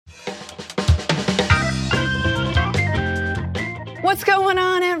What's going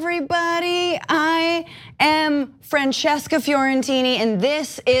on, everybody? I am Francesca Fiorentini, and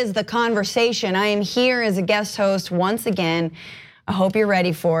this is The Conversation. I am here as a guest host once again. I hope you're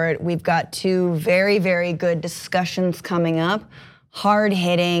ready for it. We've got two very, very good discussions coming up.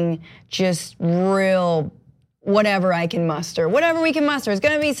 Hard-hitting, just real whatever I can muster. Whatever we can muster. It's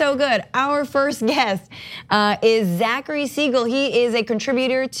gonna be so good. Our first guest is Zachary Siegel. He is a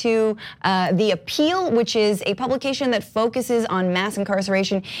contributor to The Appeal, which is a publication that focuses on mass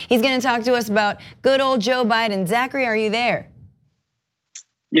incarceration. He's gonna talk to us about good old Joe Biden. Zachary, are you there?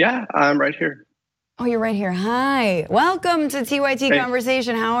 Yeah, I'm right here. Oh, you're right here. Hi. Welcome to TYT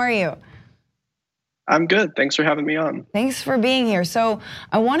Conversation. How are you? I'm good. Thanks for having me on. Thanks for being here. So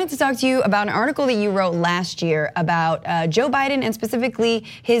I wanted to talk to you about an article that you wrote last year about Joe Biden and specifically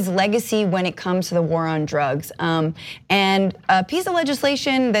his legacy when it comes to the war on drugs. And a piece of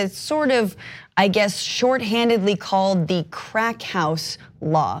legislation that's sort of, I guess, shorthandedly called the Crack House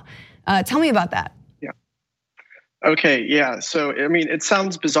Law. Tell me about that. Yeah. Okay, yeah. So, I mean, it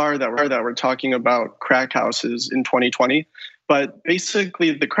sounds bizarre that we're talking about crack houses in 2020. But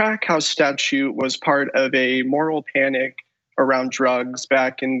basically, the crack house statute was part of a moral panic around drugs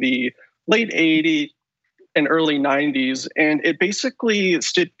back in the late 80s and early 90s. And it basically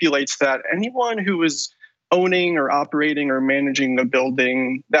stipulates that anyone who is owning or operating or managing a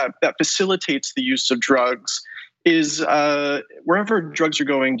building that facilitates the use of drugs is wherever drugs are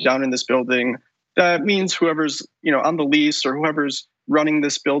going down in this building, that means whoever's on the lease or whoever's running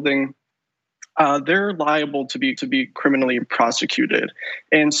this building, they're liable to be criminally prosecuted.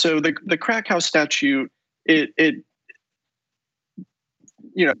 And so the crack house statute, it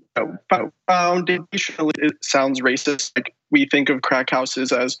foundationally it sounds racist. Like we think of crack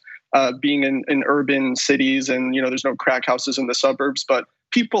houses as being in urban cities, and there's no crack houses in the suburbs. But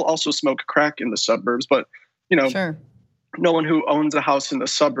people also smoke crack in the suburbs. But Sure. No one who owns a house in the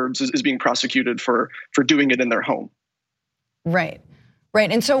suburbs is being prosecuted for doing it in their home. Right. Right,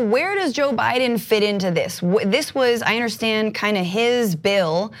 and so where does Joe Biden fit into this? This was, I understand, kind of his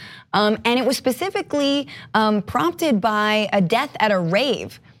bill, and it was specifically prompted by a death at a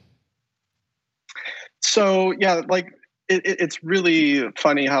rave. So yeah, like it's really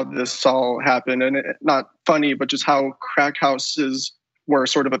funny how this all happened, and not funny, but just how crack houses were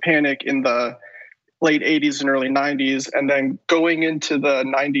sort of a panic in the late 80s and early 90s, and then going into the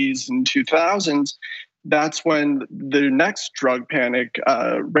 90s and 2000s. That's when the next drug panic,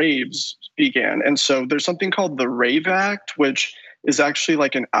 raves, began. And so there's something called the Rave Act, which is actually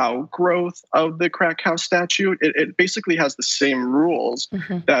like an outgrowth of the crack house statute. It basically has the same rules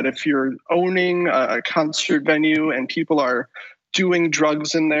that if you're owning a concert venue and people are doing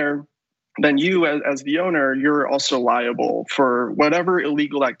drugs in there, then you as the owner, you're also liable for whatever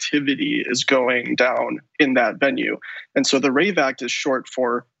illegal activity is going down in that venue. And so the Rave Act is short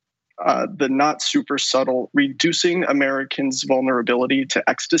for the not super subtle Reducing Americans' Vulnerability to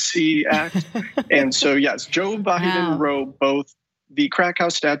Ecstasy Act. And so, yes, Joe Biden wrote both the Crack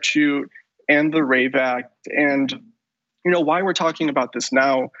House Statute and the Rave Act. And, why we're talking about this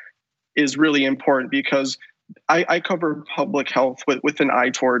now is really important because I cover public health with an eye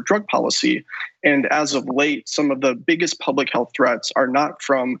toward drug policy. And as of late, some of the biggest public health threats are not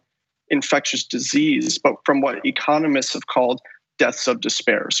from infectious disease, but from what economists have called deaths of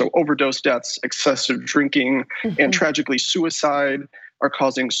despair. So overdose deaths, excessive drinking, and tragically suicide are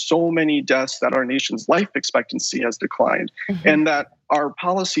causing so many deaths that our nation's life expectancy has declined. And that our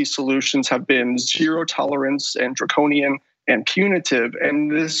policy solutions have been zero tolerance and draconian and punitive. And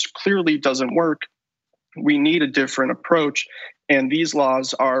this clearly doesn't work. We need a different approach. And these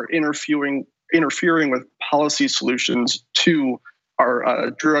laws are interfering with policy solutions to our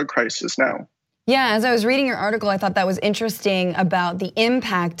drug crisis now. Yeah, as I was reading your article, I thought that was interesting about the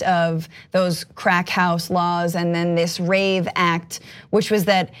impact of those crack house laws and then this Rave Act, which was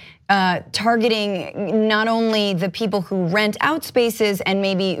that targeting not only the people who rent out spaces and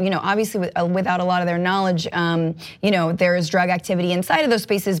maybe, obviously without a lot of their knowledge, there is drug activity inside of those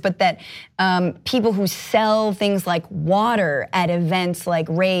spaces, but that people who sell things like water at events like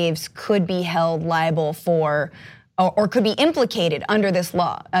raves could be held liable for or could be implicated under this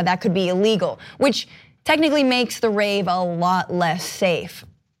law. That could be illegal, which technically makes the rave a lot less safe.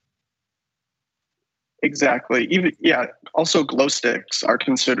 Exactly. Also glow sticks are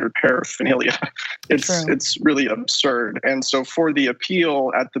considered paraphernalia. It's really absurd. And so for The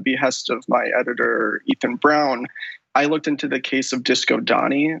Appeal, at the behest of my editor, Ethan Brown, I looked into the case of Disco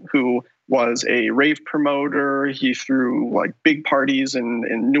Donnie, who was a rave promoter. He threw like big parties in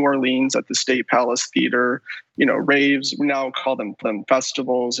New Orleans at the State Palace Theater, raves. We now call them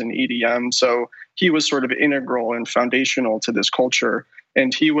festivals and EDM. So he was sort of integral and foundational to this culture.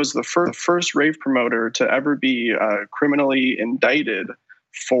 And he was the first rave promoter to ever be criminally indicted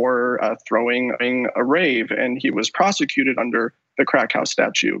for throwing a rave. And he was prosecuted under the crack house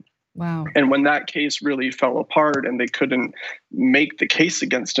statute. Wow. And when that case really fell apart and they couldn't make the case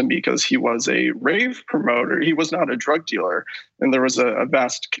against him because he was a rave promoter, he was not a drug dealer. And there was a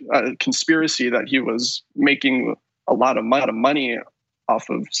vast conspiracy that he was making a lot of money off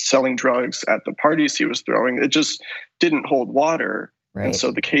of selling drugs at the parties he was throwing. It just didn't hold water. Right. And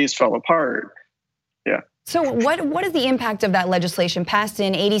so the case fell apart. Yeah. So what is the impact of that legislation passed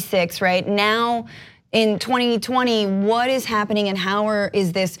in '86, right? Now in 2020, what is happening and how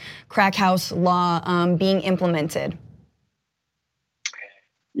is this crack house law being implemented?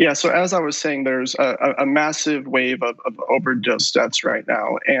 Yeah, so as I was saying, there's a massive wave of overdose deaths right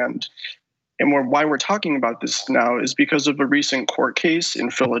now. And why we're talking about this now is because of a recent court case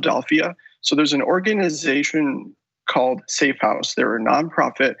in Philadelphia. So there's an organization called Safe House. They're a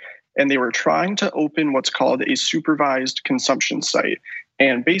nonprofit, and they were trying to open what's called a supervised consumption site.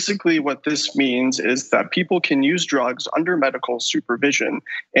 And basically what this means is that people can use drugs under medical supervision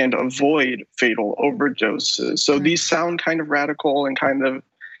and avoid fatal overdoses. So these sound kind of radical and kind of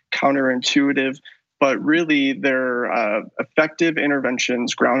counterintuitive, but really they're effective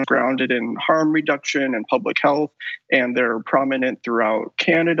interventions grounded in harm reduction and public health, and they're prominent throughout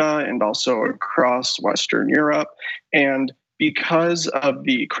Canada and also across Western Europe. And because of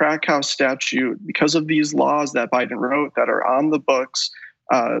the crack house statute, because of these laws that Biden wrote that are on the books,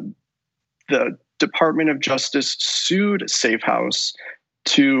 the Department of Justice sued Safe House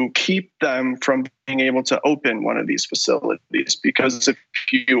to keep them from being able to open one of these facilities. Because if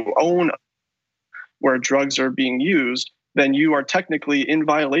you own where drugs are being used, then you are technically in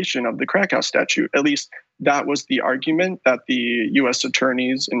violation of the crack house statute. At least that was the argument that the U.S.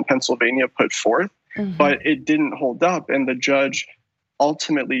 attorneys in Pennsylvania put forth. Mm-hmm. But it didn't hold up. And the judge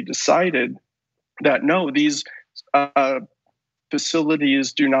ultimately decided that no, these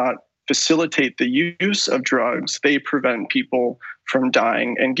facilities do not facilitate the use of drugs. They prevent people from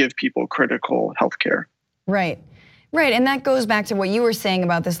dying and give people critical health care. Right. Right, and that goes back to what you were saying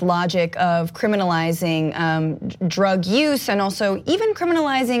about this logic of criminalizing drug use and also even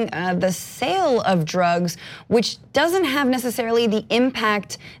criminalizing the sale of drugs, which doesn't have necessarily the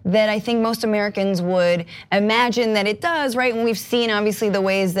impact that I think most Americans would imagine that it does, right? And we've seen obviously the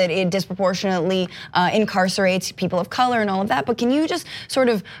ways that it disproportionately incarcerates people of color and all of that. But can you just sort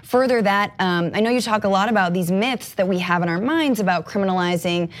of further that? I know you talk a lot about these myths that we have in our minds about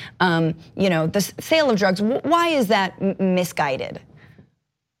criminalizing, the sale of drugs. Why is that misguided?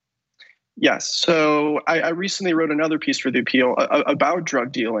 Yes. So I recently wrote another piece for The Appeal about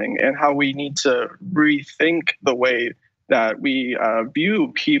drug dealing and how we need to rethink the way that we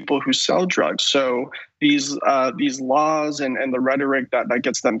view people who sell drugs. So these laws and the rhetoric that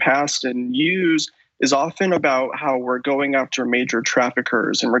gets them passed and used is often about how we're going after major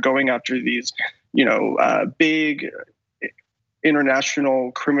traffickers and we're going after these, big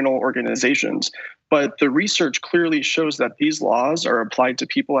international criminal organizations. But the research clearly shows that these laws are applied to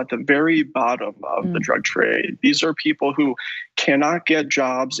people at the very bottom of the drug trade. These are people who cannot get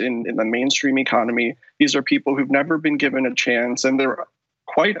jobs in the mainstream economy. These are people who've never been given a chance, and they're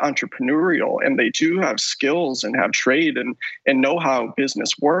quite entrepreneurial, and they do have skills and have trade and know how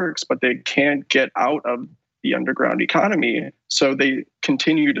business works, but they can't get out of the underground economy. So they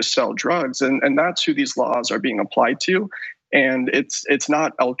continue to sell drugs, and that's who these laws are being applied to. And it's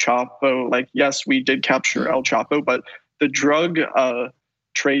not El Chapo. Like, yes, we did capture El Chapo, but the drug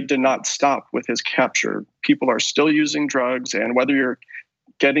trade did not stop with his capture. People are still using drugs, and whether you're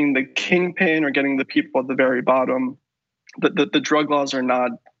getting the kingpin or getting the people at the very bottom, the drug laws are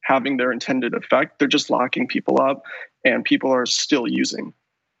not having their intended effect. They're just locking people up, and people are still using.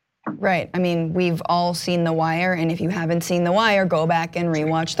 Right. I mean, we've all seen The Wire, and if you haven't seen The Wire, go back and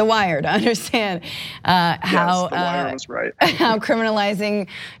rewatch The Wire to understand how The Wire was right. how criminalizing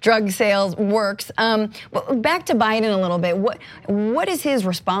drug sales works. But back to Biden a little bit. What is his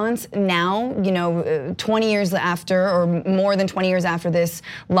response now? 20 years after, or more than 20 years after this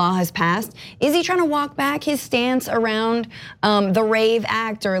law has passed, is he trying to walk back his stance around the Rave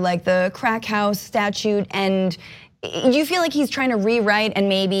Act or like the crack house statute? And do you feel like he's trying to rewrite and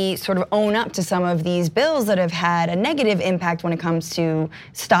maybe sort of own up to some of these bills that have had a negative impact when it comes to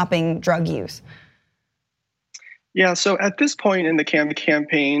stopping drug use? Yeah, so at this point in the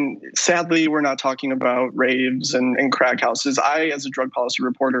campaign, sadly, we're not talking about raves and crack houses. I, as a drug policy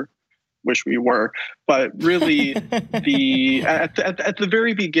reporter, wish we were. But really, at the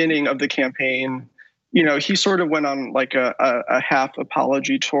very beginning of the campaign, he sort of went on like a half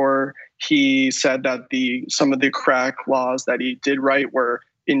apology tour. He said that some of the crack laws that he did write were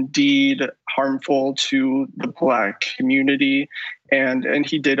indeed harmful to the Black community, and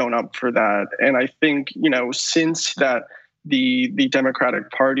he did own up for that. And I think since that, the Democratic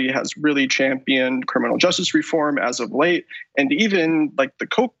Party has really championed criminal justice reform as of late, and even like the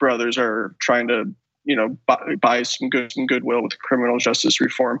Koch brothers are trying to buy some goodwill with criminal justice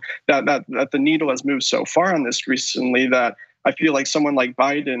reform. That the needle has moved so far on this recently that I feel like someone like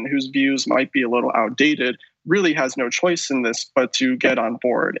Biden, whose views might be a little outdated, really has no choice in this but to get on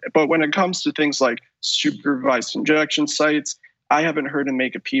board. But when it comes to things like supervised injection sites, I haven't heard him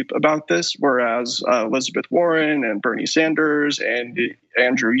make a peep about this, whereas Elizabeth Warren and Bernie Sanders and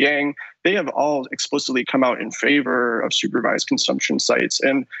Andrew Yang, they have all explicitly come out in favor of supervised consumption sites.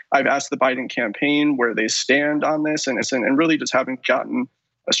 And I've asked the Biden campaign where they stand on this, and really just haven't gotten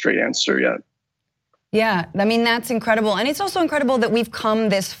a straight answer yet. Yeah, I mean, that's incredible. And it's also incredible that we've come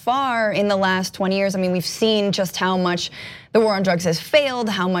this far in the last 20 years. I mean, we've seen just how much the war on drugs has failed,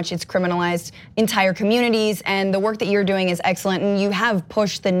 how much it's criminalized entire communities, and the work that you're doing is excellent. And you have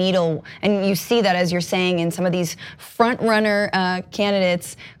pushed the needle, and you see that, as you're saying, in some of these front runner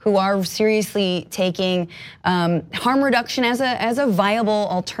candidates who are seriously taking harm reduction as a viable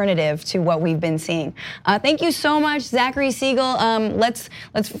alternative to what we've been seeing. Thank you so much, Zachary Siegel. Let's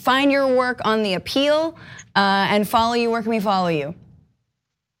find your work on the appeal and follow you. Where can we follow you?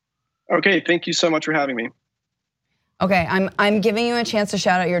 Okay, thank you so much for having me. Okay, I'm giving you a chance to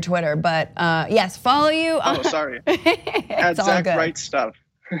shout out your Twitter, but yes, follow you. Oh, sorry. At Zach Wright Stuff.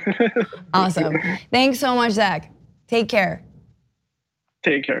 Awesome. Thanks so much, Zach. Take care.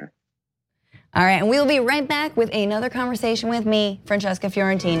 Take care. All right, and we'll be right back with another conversation with me, Francesca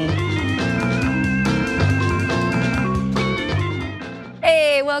Fiorentini.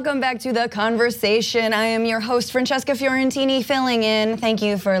 Hey, welcome back to The Conversation. I am your host, Francesca Fiorentini, filling in. Thank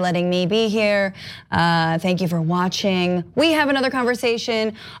you for letting me be here. Thank you for watching. We have another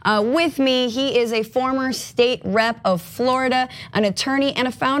conversation with me. He is a former state rep of Florida, an attorney, and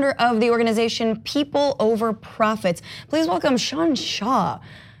a founder of the organization People Over Profits. Please welcome Sean Shaw.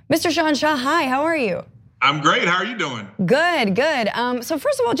 Mr. Sean Shaw, hi, how are you? I'm great, how are you doing? Good, good. So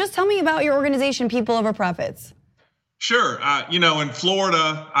first of all, just tell me about your organization, People Over Profits. Sure, in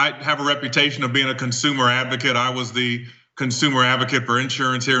Florida, I have a reputation of being a consumer advocate. I was the consumer advocate for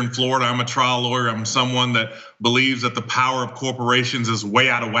insurance here in Florida. I'm a trial lawyer. I'm someone that believes that the power of corporations is way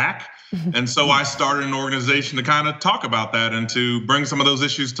out of whack. And so I started an organization to kind of talk about that and to bring some of those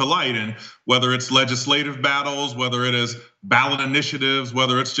issues to light. And whether it's legislative battles, whether it is ballot initiatives,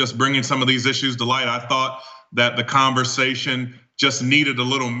 whether it's just bringing some of these issues to light, I thought that the conversation just needed a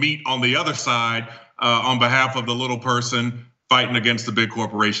little meat on the other side on behalf of the little person fighting against the big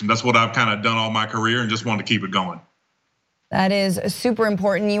corporation. That's what I've kind of done all my career and just wanted to keep it going. That is super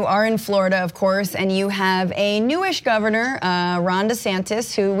important. You are in Florida, of course, and you have a newish governor, Ron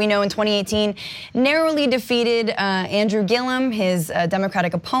DeSantis, who we know in 2018 narrowly defeated Andrew Gillum, his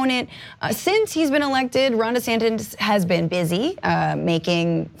Democratic opponent. Since he's been elected, Ron DeSantis has been busy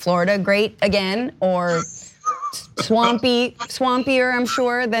making Florida great again, or swampier, I'm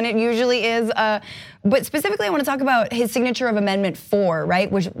sure, than it usually is. But specifically, I want to talk about his signature of Amendment 4,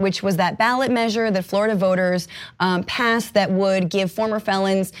 right? Which was that ballot measure that Florida voters passed that would give former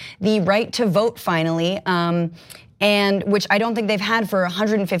felons the right to vote finally, and which I don't think they've had for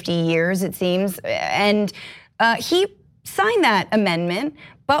 150 years, it seems. And he signed that amendment,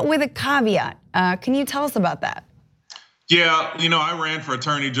 but with a caveat. Can you tell us about that? Yeah, I ran for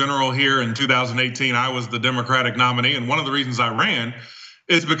Attorney General here in 2018. I was the Democratic nominee, and one of the reasons I ran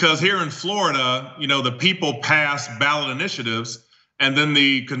is because here in Florida, the people pass ballot initiatives, and then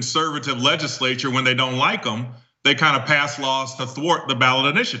the conservative legislature, when they don't like them, they kind of pass laws to thwart the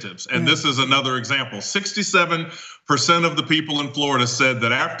ballot initiatives. And this is another example. 67% of the people in Florida said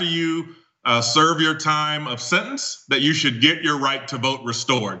that after you serve your time of sentence, that you should get your right to vote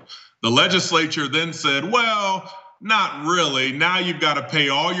restored. The legislature then said, well, not really. Now you've got to pay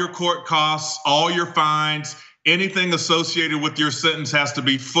all your court costs, all your fines. Anything associated with your sentence has to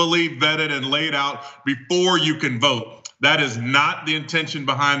be fully vetted and laid out before you can vote. That is not the intention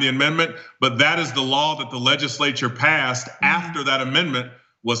behind the amendment, but that is the law that the legislature passed after that amendment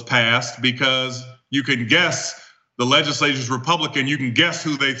was passed, because you can guess the legislature's Republican, you can guess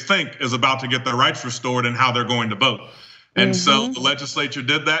who they think is about to get their rights restored and how they're going to vote. And so the legislature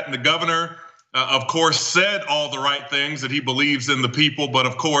did that, and the governor, of course, said all the right things, that he believes in the people, but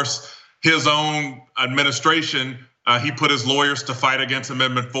of course, his own administration, he put his lawyers to fight against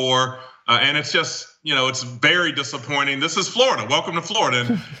Amendment 4. And it's just, it's very disappointing. This is Florida. Welcome to Florida.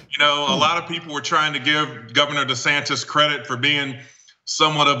 And, a lot of people were trying to give Governor DeSantis credit for being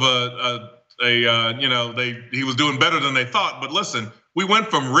somewhat of he was doing better than they thought. But listen, we went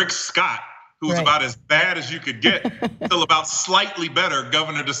from Rick Scott, who was about as bad as you could get, till about slightly better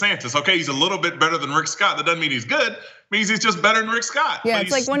Governor DeSantis. Okay, he's a little bit better than Rick Scott. That doesn't mean he's good. It means he's just better than Rick Scott. Yeah,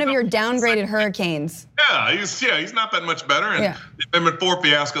 it's like one of your downgraded hurricanes. Yeah, he's not that much better. And the Amendment 4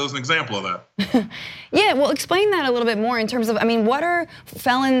 fiasco is an example of that. Yeah, well, explain that a little bit more in terms of, what are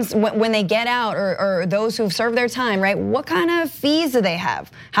felons when they get out, or those who've served their time, right? What kind of fees do they have?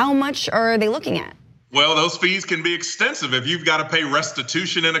 How much are they looking at? Well, those fees can be extensive. If you've got to pay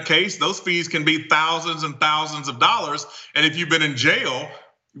restitution in a case, those fees can be thousands and thousands of dollars. And if you've been in jail,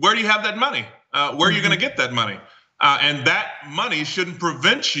 where do you have that money? Where are you going to get that money? And that money shouldn't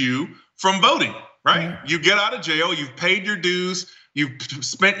prevent you from voting, right? You get out of jail, you've paid your dues, you've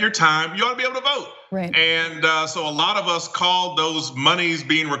spent your time, you ought to be able to vote. Right. And so a lot of us call those monies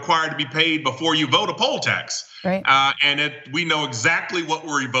being required to be paid before you vote a poll tax. Right. We know exactly what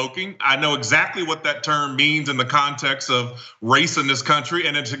we're evoking. I know exactly what that term means in the context of race in this country,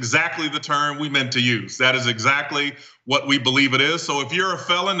 and it's exactly the term we meant to use. That is exactly what we believe it is. So if you're a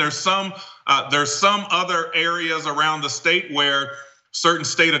felon, there's some other areas around the state where certain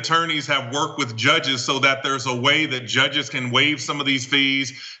state attorneys have worked with judges so that there's a way that judges can waive some of these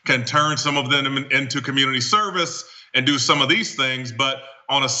fees, can turn some of them into community service and do some of these things. But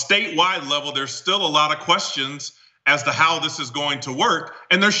on a statewide level, there's still a lot of questions as to how this is going to work,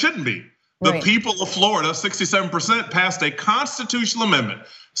 and there shouldn't be. The people of Florida, 67%, passed a constitutional amendment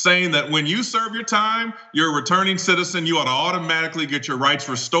saying that when you serve your time, you're a returning citizen, you ought to automatically get your rights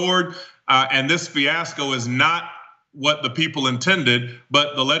restored. And this fiasco is not what the people intended,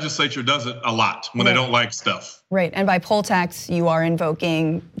 but the legislature does it a lot when they don't like stuff. Right, and by poll tax, you are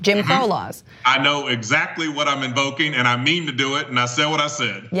invoking Jim Crow laws. I know exactly what I'm invoking, and I mean to do it, and I said what I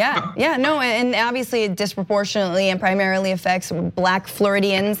said. Yeah, no, and obviously it disproportionately and primarily affects Black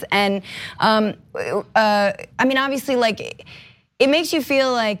Floridians. And obviously, like, it makes you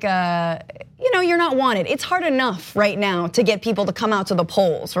feel like, you're not wanted. It's hard enough right now to get people to come out to the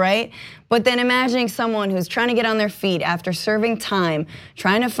polls, right? But then imagining someone who's trying to get on their feet after serving time,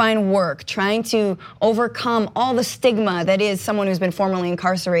 trying to find work, trying to overcome all the stigma that is someone who's been formerly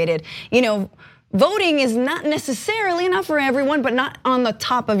incarcerated. Voting is not necessarily enough for everyone, but not on the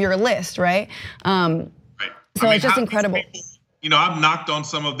top of your list, right? So it's just incredible. People, I've knocked on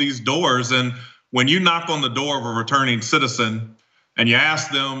some of these doors, and when you knock on the door of a returning citizen, and you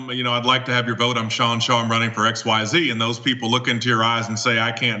ask them, I'd like to have your vote. I'm Sean Shaw, I'm running for XYZ. And those people look into your eyes and say,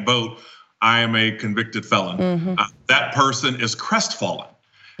 I can't vote. I am a convicted felon. That person is crestfallen.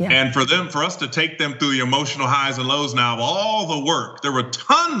 Yeah. And for us to take them through the emotional highs and lows now of all the work, there were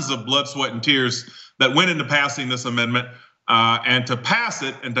tons of blood, sweat, and tears that went into passing this amendment. And to pass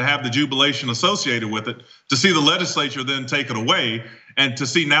it and to have the jubilation associated with it, to see the legislature then take it away, and to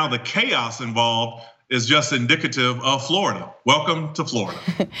see now the chaos involved is just indicative of Florida. Welcome to Florida.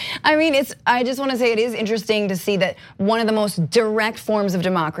 I just want to say it is interesting to see that one of the most direct forms of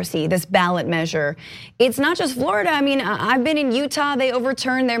democracy, this ballot measure, it's not just Florida. I've been in Utah, they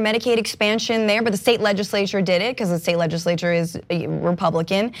overturned their Medicaid expansion there, but the state legislature did it because the state legislature is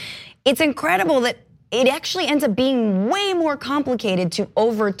Republican. It's incredible that it actually ends up being way more complicated to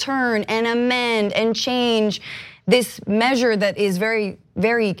overturn and amend and change this measure that is very,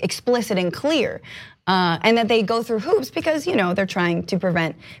 very explicit and clear. And that they go through hoops because, they're trying to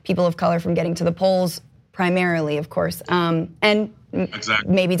prevent people of color from getting to the polls primarily, of course, and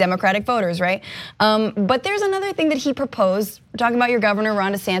maybe Democratic voters, right? But there's another thing that he proposed. We're talking about your governor,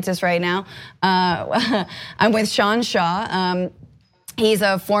 Ron DeSantis, right now. I'm with Sean Shaw. He's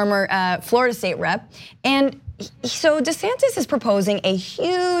a former Florida state rep. And so DeSantis is proposing a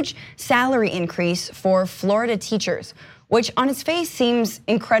huge salary increase for Florida teachers, which on its face seems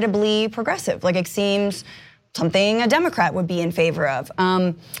incredibly progressive. Like it seems something a Democrat would be in favor of.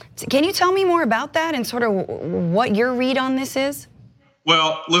 Can you tell me more about that and sort of what your read on this is?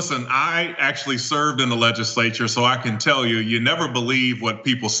 Well, listen, I actually served in the legislature, so I can tell you, you never believe what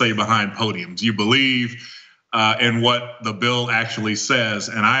people say behind podiums. You believe in what the bill actually says.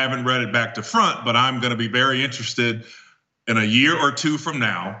 And I haven't read it back to front, but I'm gonna be very interested in a year or two from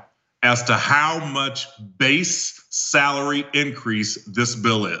now as to how much base salary increase this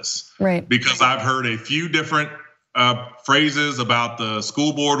bill is. Right. Because I've heard a few different phrases about the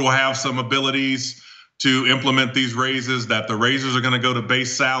school board will have some abilities to implement these raises, that the raises are gonna go to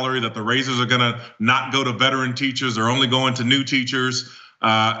base salary, that the raises are gonna not go to veteran teachers, they're only going to new teachers.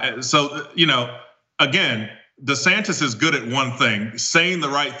 So, again, DeSantis is good at one thing, saying the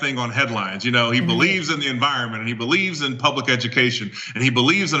right thing on headlines. He believes in the environment and he believes in public education and he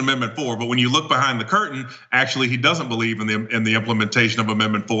believes in Amendment 4. But when you look behind the curtain, actually he doesn't believe in the implementation of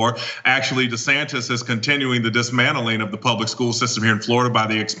Amendment 4. Actually, DeSantis is continuing the dismantling of the public school system here in Florida by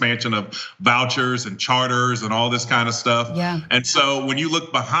the expansion of vouchers and charters and all this kind of stuff. Yeah. And so when you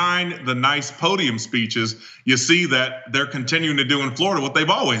look behind the nice podium speeches, you see that they're continuing to do in Florida what they've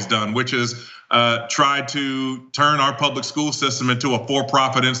always done, which is try to turn our public school system into a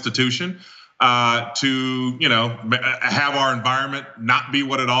for-profit institution, to have our environment not be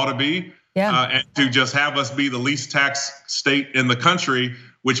what it ought to be, and to just have us be the least taxed state in the country,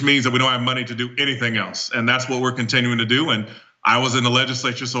 which means that we don't have money to do anything else. And that's what we're continuing to do. And I was in the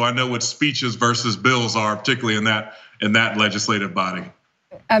legislature, so I know what speeches versus bills are, particularly in that legislative body.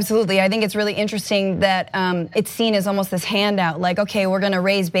 Absolutely. I think it's really interesting that it's seen as almost this handout, like, okay, we're going to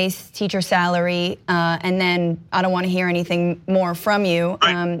raise base teacher salary, and then I don't want to hear anything more from you.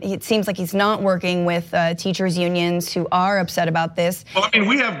 Right. It seems like he's not working with teachers unions who are upset about this. Well, I mean,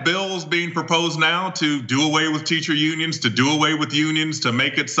 we have bills being proposed now to do away with teacher unions, to do away with unions, to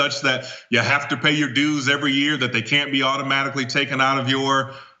make it such that you have to pay your dues every year, that they can't be automatically taken out of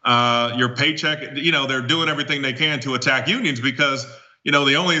your paycheck. They're doing everything they can to attack unions because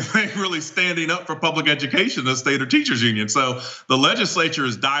the only thing really standing up for public education is the state or teachers union. So the legislature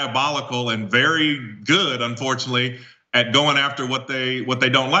is diabolical and very good, unfortunately, at going after what they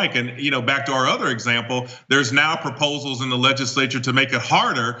don't like. And back to our other example, there's now proposals in the legislature to make it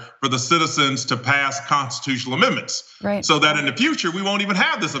harder for the citizens to pass constitutional amendments. Right. So that in the future we won't even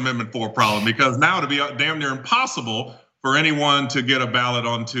have this Amendment 4 problem, because now it'll be damn near impossible for anyone to get a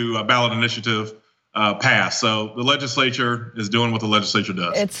ballot initiative passed. So the legislature is doing what the legislature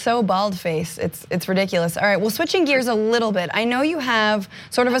does. It's so bald-faced. It's ridiculous. All right, well, switching gears a little bit. I know you have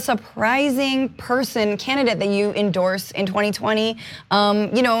sort of a surprising candidate that you endorse in 2020.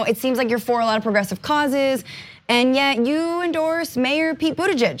 It seems like you're for a lot of progressive causes, and yet you endorse Mayor Pete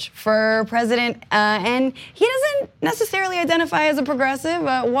Buttigieg for president, and he doesn't necessarily identify as a progressive.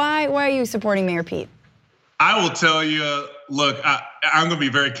 Why are you supporting Mayor Pete? I will tell you, look, I'm going to be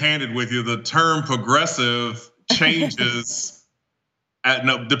very candid with you. The term progressive changes.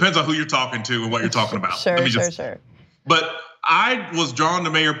 Depends on who you're talking to and what you're talking about. Sure. But I was drawn to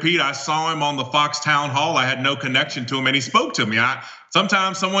Mayor Pete. I saw him on the Fox Town Hall. I had no connection to him, and he spoke to me.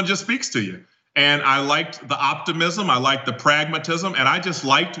 Sometimes someone just speaks to you. And I liked the optimism, I liked the pragmatism, and I just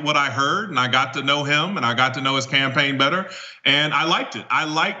liked what I heard, and I got to know him, and I got to know his campaign better, and I liked it. I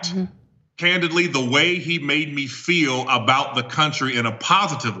liked, candidly, the way he made me feel about the country in a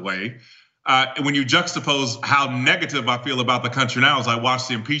positive way. When you juxtapose how negative I feel about the country now as I watch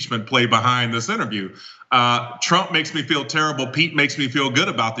the impeachment play behind this interview. Trump makes me feel terrible. Pete makes me feel good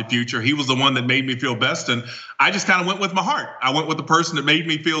about the future. He was the one that made me feel best. And I just kind of went with my heart. I went with the person that made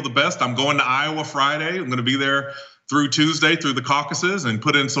me feel the best. I'm going to Iowa Friday. I'm going to be there through Tuesday, through the caucuses, and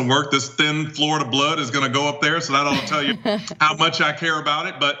put in some work. This thin Florida blood is going to go up there. So that'll tell you how much I care about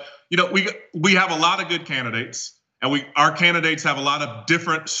it. But we have a lot of good candidates, and our candidates have a lot of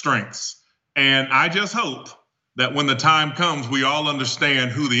different strengths. And I just hope that when the time comes, we all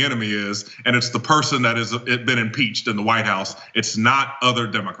understand who the enemy is, and it's the person that has been impeached in the White House. It's not other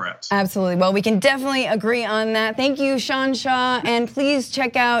Democrats. Absolutely. Well, we can definitely agree on that. Thank you, Sean Shaw, and please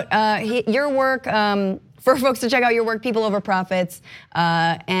check out your work. For folks to check out your work, People Over Profits.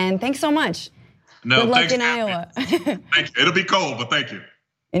 And thanks so much. No, good luck in Iowa. Thank you. It'll be cold, but thank you.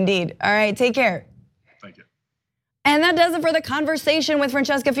 Indeed. All right, take care. Thank you. And that does it for the conversation with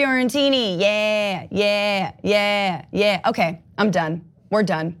Francesca Fiorentini. Yeah. Okay, I'm done. We're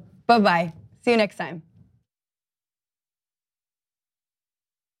done. Bye-bye. See you next time.